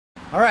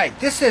Alright,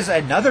 this is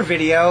another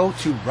video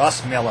to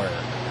Russ Miller.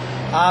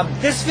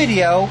 This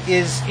video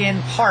is in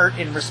part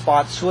in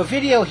response to a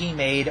video he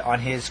made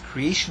on his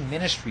Creation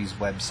Ministries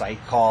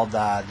website called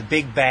The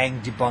Big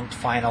Bang Debunked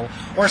Final,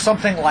 or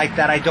something like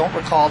that. I don't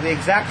recall the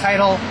exact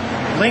title.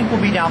 Link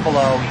will be down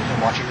below. You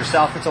can watch it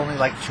yourself. It's only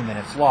like 2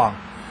 minutes long.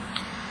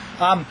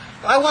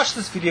 I watched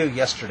this video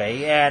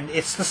yesterday, and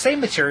it's the same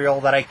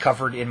material that I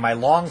covered in my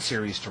long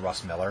series to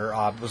Russ Miller.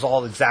 It was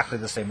all exactly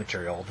the same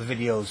material, the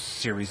video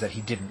series that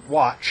he didn't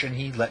watch, and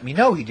he let me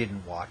know he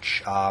didn't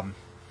watch,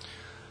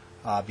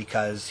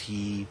 because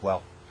he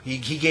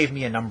gave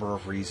me a number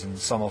of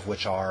reasons, some of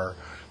which are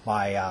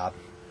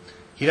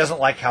he doesn't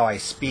like how I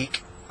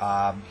speak,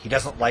 he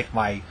doesn't like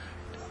my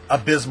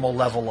abysmal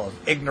level of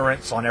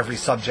ignorance on every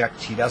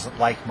subject, he doesn't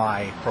like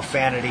my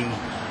profanity.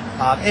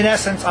 In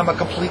essence, I'm a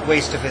complete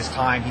waste of his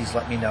time. He's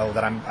let me know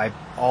that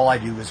all I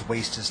do is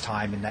waste his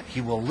time, and that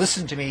he will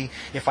listen to me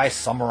if I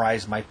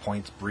summarize my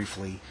points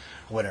briefly,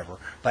 whatever.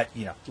 But,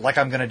 you know, like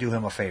I'm going to do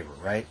him a favor,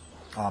 right?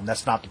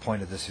 That's not the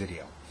point of this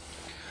video.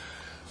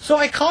 So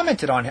I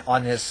commented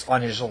on his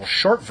little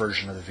short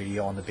version of the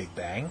video on the Big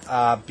Bang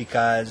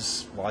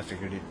because, well, I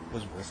figured it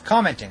was worth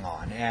commenting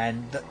on.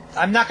 And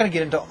I'm not going to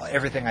get into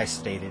everything I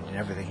stated and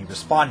everything he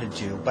responded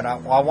to, but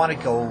I want to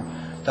go.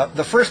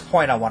 The first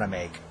point I want to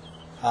make,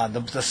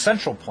 the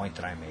central point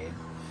that I made,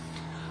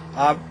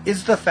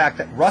 is the fact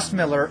that Russ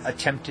Miller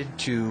attempted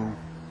to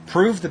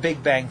prove the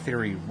Big Bang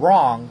Theory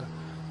wrong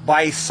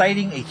by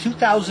citing a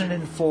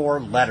 2004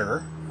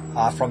 letter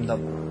from the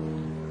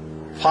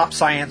pop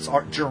science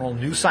art journal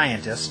New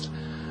Scientist,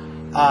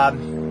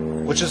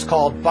 which is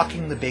called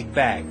Bucking the Big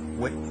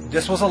Bang.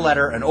 This was a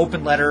letter, an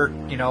open letter,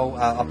 you know,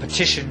 a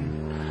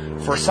petition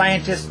for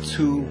scientists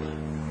who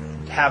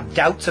have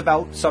doubts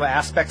about some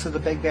aspects of the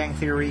Big Bang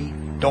Theory,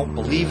 don't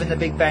believe in the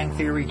Big Bang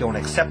Theory, don't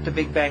accept the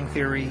Big Bang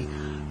Theory,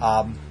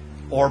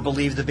 or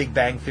believe the Big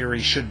Bang Theory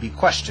should be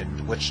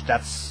questioned, which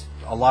that's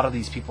a lot of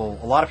people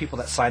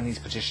that sign these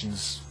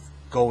petitions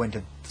go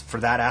into for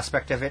that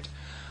aspect of it.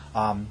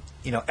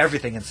 You know,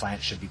 everything in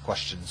science should be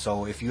questioned.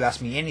 So if you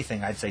ask me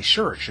anything, I'd say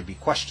sure, it should be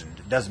questioned.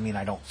 It doesn't mean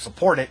I don't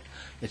support it.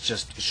 It's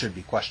just it should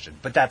be questioned.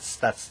 But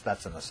that's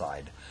an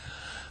aside.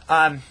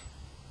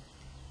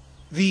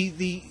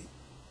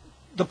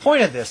 The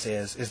point of this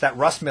is that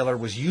Russ Miller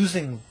was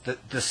using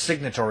the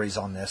signatories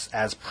on this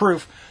as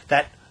proof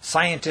that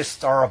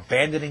scientists are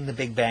abandoning the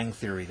Big Bang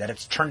Theory, that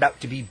it's turned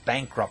out to be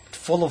bankrupt,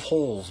 full of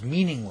holes,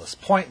 meaningless,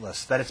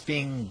 pointless, that it's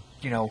being,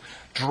 you know,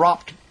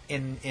 dropped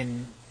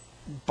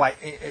by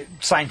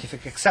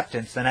scientific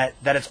acceptance, and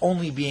that it's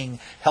only being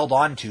held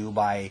on to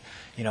by,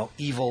 you know,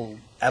 evil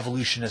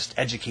evolutionist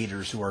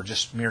educators who are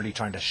just merely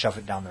trying to shove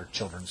it down their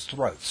children's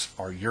throats,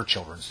 or your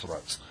children's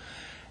throats,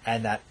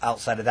 and that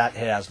outside of that it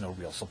has no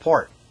real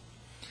support.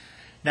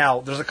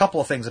 Now, there's a couple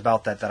of things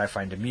about that I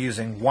find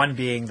amusing. One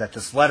being that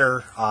this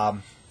letter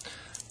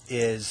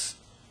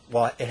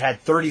it had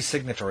 30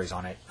 signatories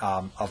on it,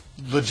 of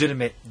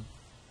legitimate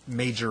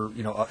major,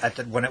 you know,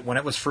 when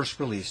it was first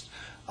released.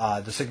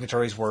 The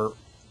signatories were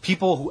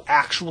people who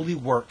actually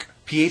work,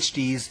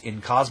 PhDs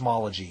in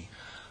cosmology,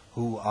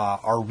 who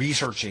are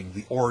researching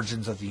the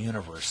origins of the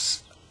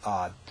universe.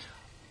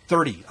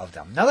 30 of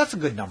them. Now that's a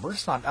good number.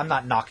 I'm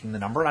not knocking the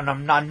number, and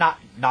I'm not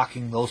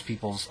knocking those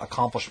people's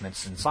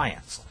accomplishments in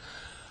science.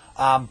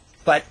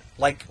 But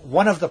like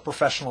one of the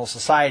professional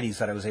societies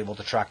that I was able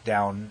to track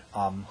down,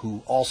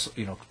 who also,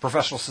 you know,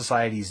 professional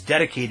societies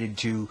dedicated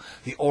to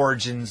the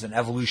origins and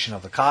evolution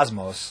of the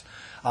cosmos,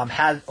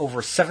 had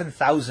over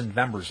 7,000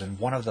 members in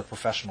one of the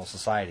professional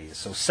societies.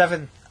 So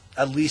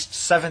at least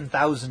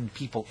 7,000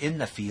 people in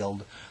the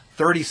field,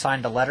 30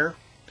 signed a letter,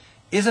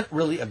 isn't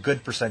really a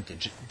good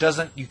percentage.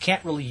 You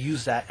can't really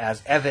use that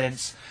as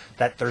evidence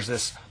that there's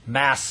this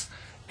mass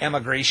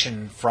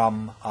emigration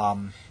from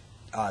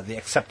the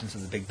acceptance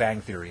of the Big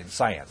Bang Theory in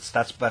science.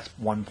 That's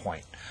one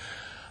point.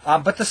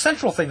 But the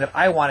central thing that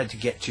I wanted to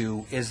get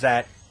to is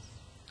that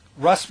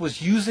Russ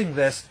was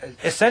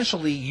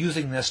essentially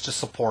using this to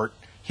support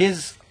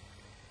his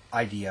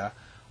idea,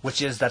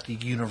 which is that the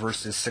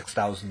universe is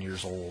 6,000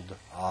 years old,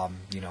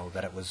 you know,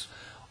 that it was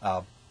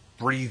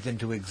breathed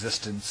into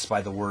existence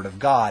by the word of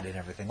God and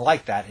everything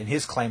like that. And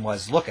his claim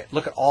was, look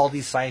at all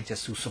these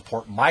scientists who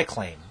support my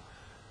claim.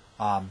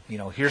 You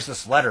know, here's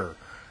this letter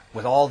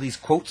with all these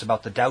quotes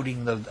about the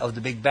doubting of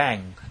the Big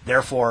Bang.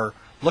 Therefore,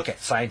 look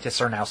at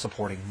scientists are now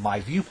supporting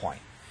my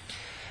viewpoint.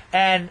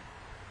 And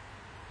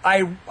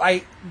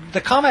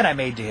the comment I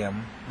made to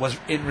him was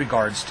in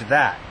regards to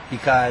that,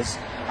 because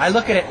I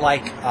look at it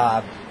like,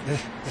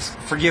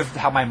 forgive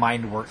how my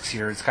mind works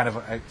here. It's kind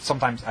of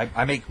sometimes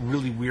I make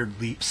really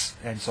weird leaps,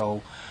 and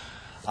so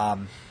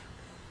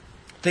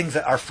things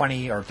that are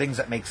funny or things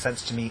that make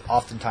sense to me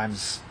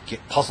oftentimes get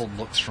puzzled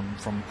looks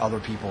from other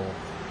people,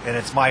 and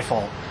it's my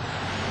fault.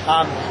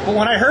 But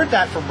when I heard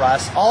that from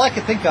Russ, all I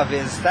could think of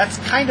is that's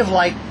kind of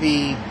like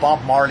the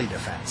Bob Marley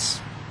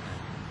defense.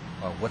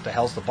 Well, what the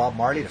hell's the Bob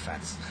Marley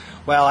defense?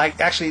 Well,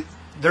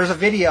 there's a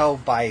video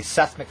by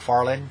Seth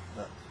MacFarlane,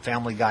 the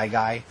Family Guy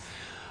guy,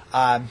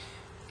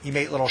 he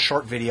made a little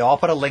short video. I'll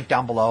put a link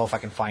down below if I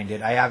can find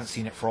it. I haven't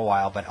seen it for a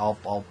while, but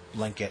I'll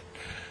link it.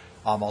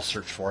 I'll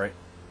search for it.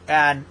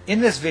 And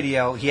in this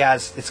video,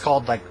 it's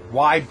called like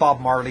why Bob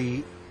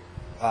Marley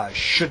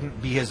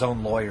shouldn't be his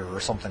own lawyer or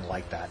something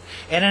like that.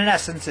 And in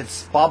essence,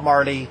 it's Bob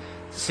Marley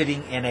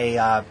sitting in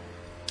a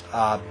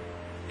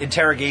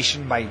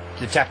interrogation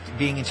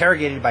being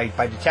interrogated by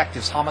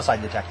detectives,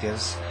 homicide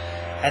detectives,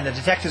 and the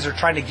detectives are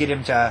trying to get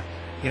him to,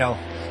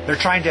 they're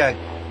trying to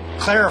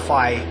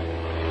clarify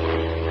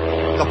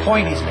the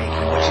point he's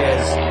making, which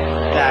is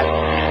that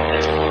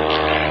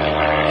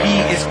he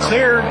is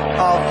cleared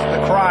of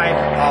the crime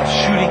of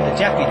shooting the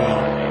deputy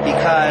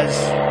because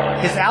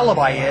his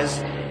alibi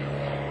is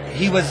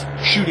he was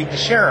shooting the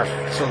sheriff,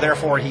 so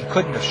therefore he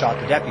couldn't have shot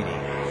the deputy.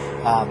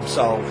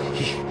 So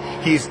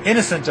he's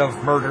innocent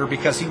of murder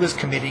because he was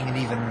committing an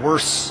even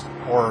worse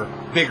or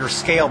bigger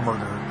scale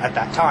murder at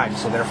that time.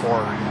 So therefore,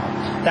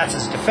 that's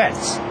his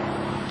defense,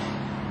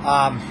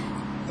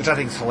 which I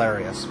think is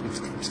hilarious.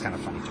 It's kind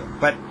of funny joke.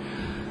 But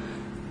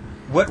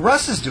what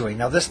Russ is doing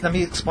now, let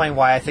me explain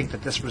why I think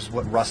that this was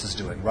what Russ is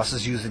doing. Russ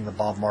is using the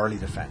Bob Marley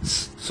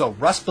defense. So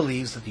Russ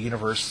believes that the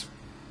universe,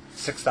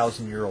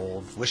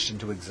 6,000-year-old, wished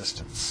into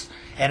existence,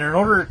 and in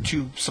order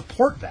to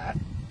support that,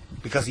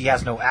 because he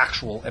has no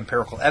actual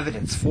empirical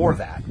evidence for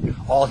that,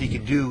 all he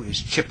can do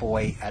is chip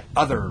away at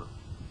other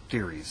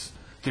theories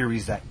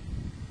that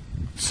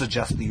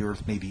suggest the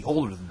Earth may be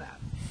older than that.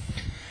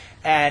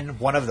 And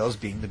one of those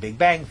being the Big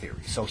Bang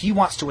Theory. So he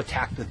wants to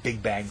attack the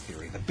Big Bang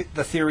Theory,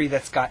 the theory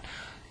that's got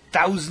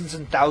thousands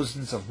and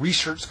thousands of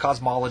research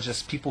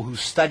cosmologists, people who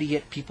study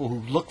it, people who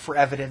look for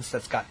evidence,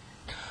 that's got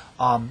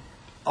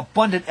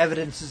abundant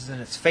evidences in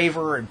its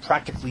favor and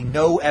practically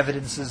no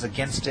evidences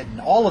against it,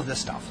 and all of this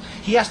stuff.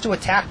 He has to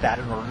attack that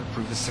in order to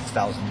prove the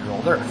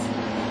 6,000-year-old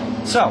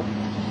Earth. So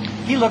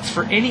he looks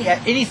for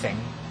anything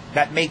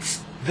that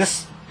makes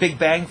this Big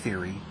Bang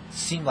Theory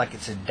seem like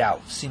it's in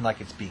doubt, seem like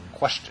it's being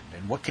questioned.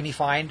 And what can he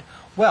find?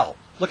 Well,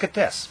 look at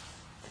this.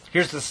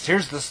 Here's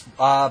this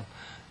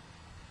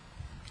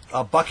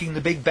bucking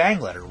the Big Bang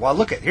letter. Well,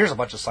 here's a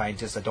bunch of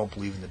scientists that don't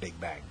believe in the Big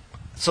Bang.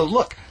 So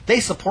look, they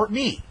support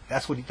me.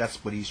 That's what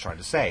he's trying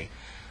to say.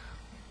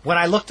 When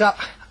I looked up,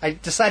 I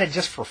decided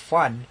just for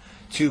fun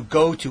to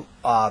go to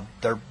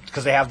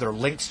because they have their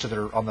links to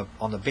their on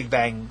the Big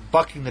Bang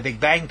bucking the Big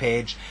Bang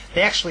page.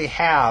 They actually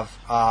have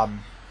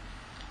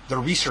the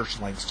research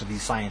links to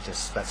these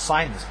scientists that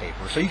signed this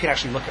paper, so you can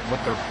actually look at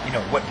what their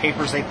what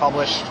papers they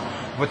published,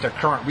 what their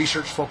current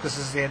research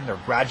focuses in, their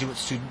graduate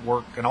student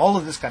work, and all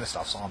of this kind of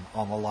stuff's on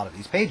a lot of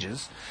these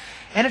pages.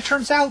 And it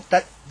turns out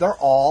that they're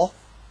all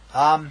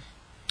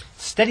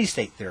steady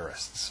state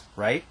theorists,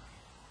 right?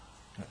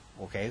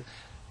 Okay,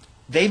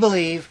 they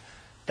believe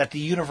that the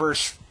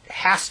universe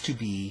has to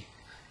be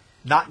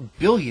not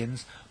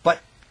billions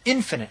but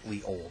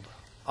infinitely old.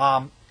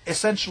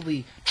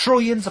 Essentially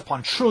trillions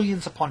upon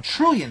trillions upon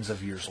trillions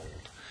of years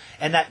old.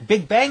 And that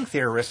Big Bang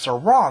theorists are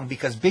wrong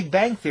because Big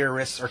Bang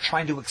theorists are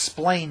trying to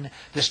explain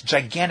this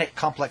gigantic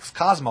complex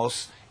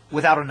cosmos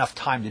without enough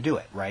time to do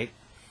it, right?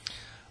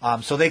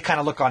 So they kind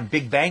of look on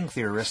Big Bang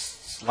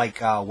theorists like,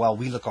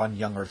 we look on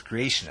young Earth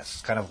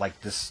creationists. Kind of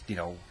like this,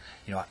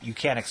 you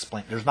can't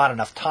explain, there's not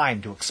enough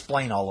time to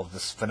explain all of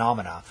this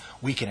phenomena.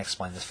 We can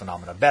explain this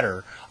phenomena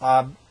better.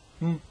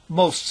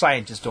 Most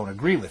scientists don't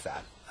agree with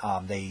that.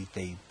 They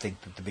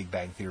think that the Big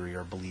Bang Theory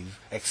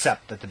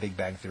accept that the Big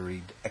Bang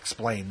Theory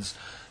explains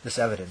this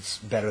evidence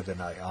better than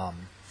I.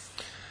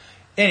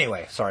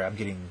 Anyway, sorry, I'm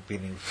getting.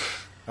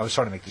 I was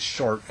trying to make this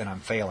short and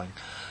I'm failing.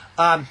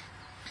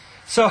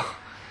 So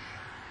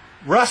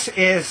Russ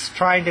is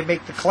trying to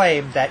make the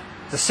claim that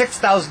the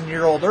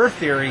 6,000-year-old Earth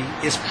theory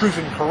is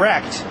proven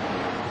correct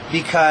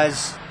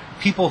because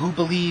people who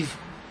believe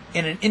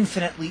in an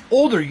infinitely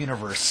older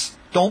universe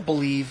don't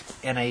believe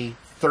in a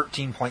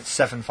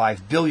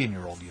 13.75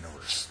 billion-year-old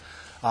universe.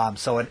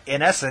 So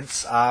in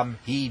essence,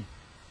 he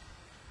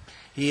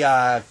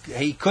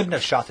couldn't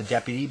have shot the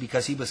deputy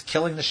because he was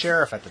killing the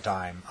sheriff at the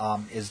time.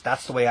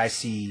 That's the way I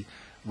see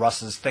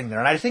Russ's thing there.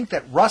 And I think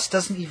that Russ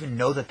doesn't even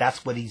know that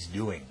that's what he's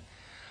doing.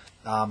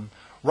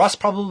 Russ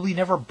probably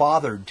never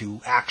bothered to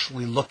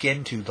actually look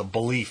into the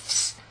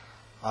beliefs.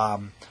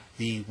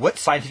 What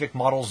scientific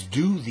models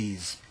do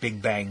these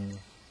Big Bang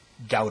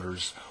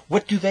doubters?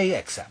 What do they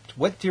accept?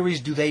 What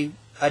theories do they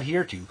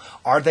adhere to?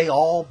 Are they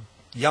all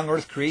young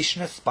Earth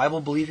creationists,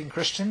 Bible-believing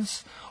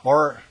Christians?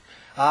 Or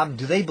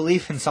do they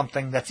believe in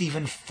something that's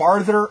even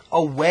farther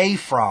away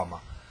from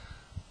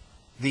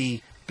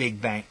the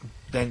Big Bang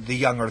than the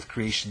young Earth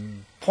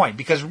creation point?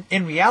 Because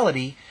in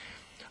reality,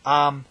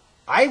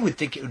 I would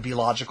think it would be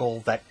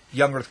logical that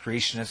young Earth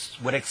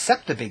creationists would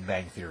accept the Big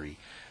Bang Theory.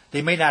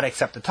 They may not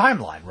accept the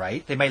timeline,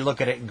 right? They may look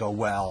at it and go,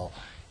 well,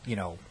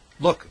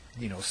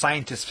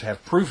 scientists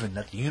have proven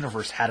that the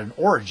universe had an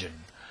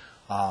origin.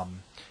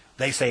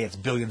 They say it's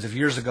billions of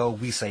years ago.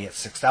 We say it's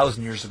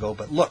 6,000 years ago.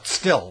 But look,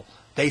 still,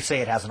 they say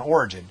it has an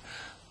origin.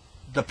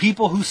 The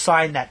people who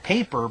signed that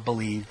paper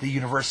believe the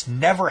universe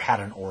never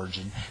had an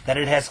origin, that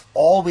it has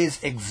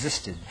always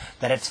existed,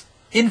 that it's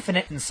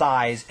infinite in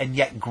size and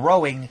yet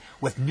growing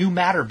with new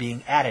matter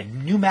being added,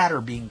 new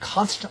matter being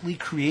constantly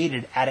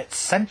created at its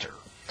center.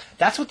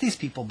 That's what these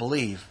people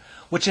believe,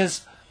 which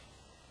is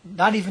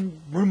not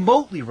even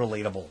remotely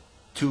relatable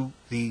to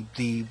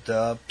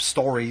the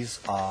stories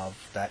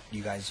of that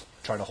you guys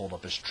try to hold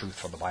up as truth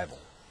from the Bible.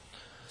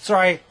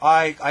 Sorry,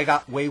 I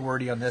got way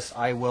wordy on this.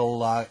 I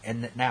will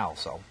end it now,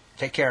 so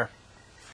take care.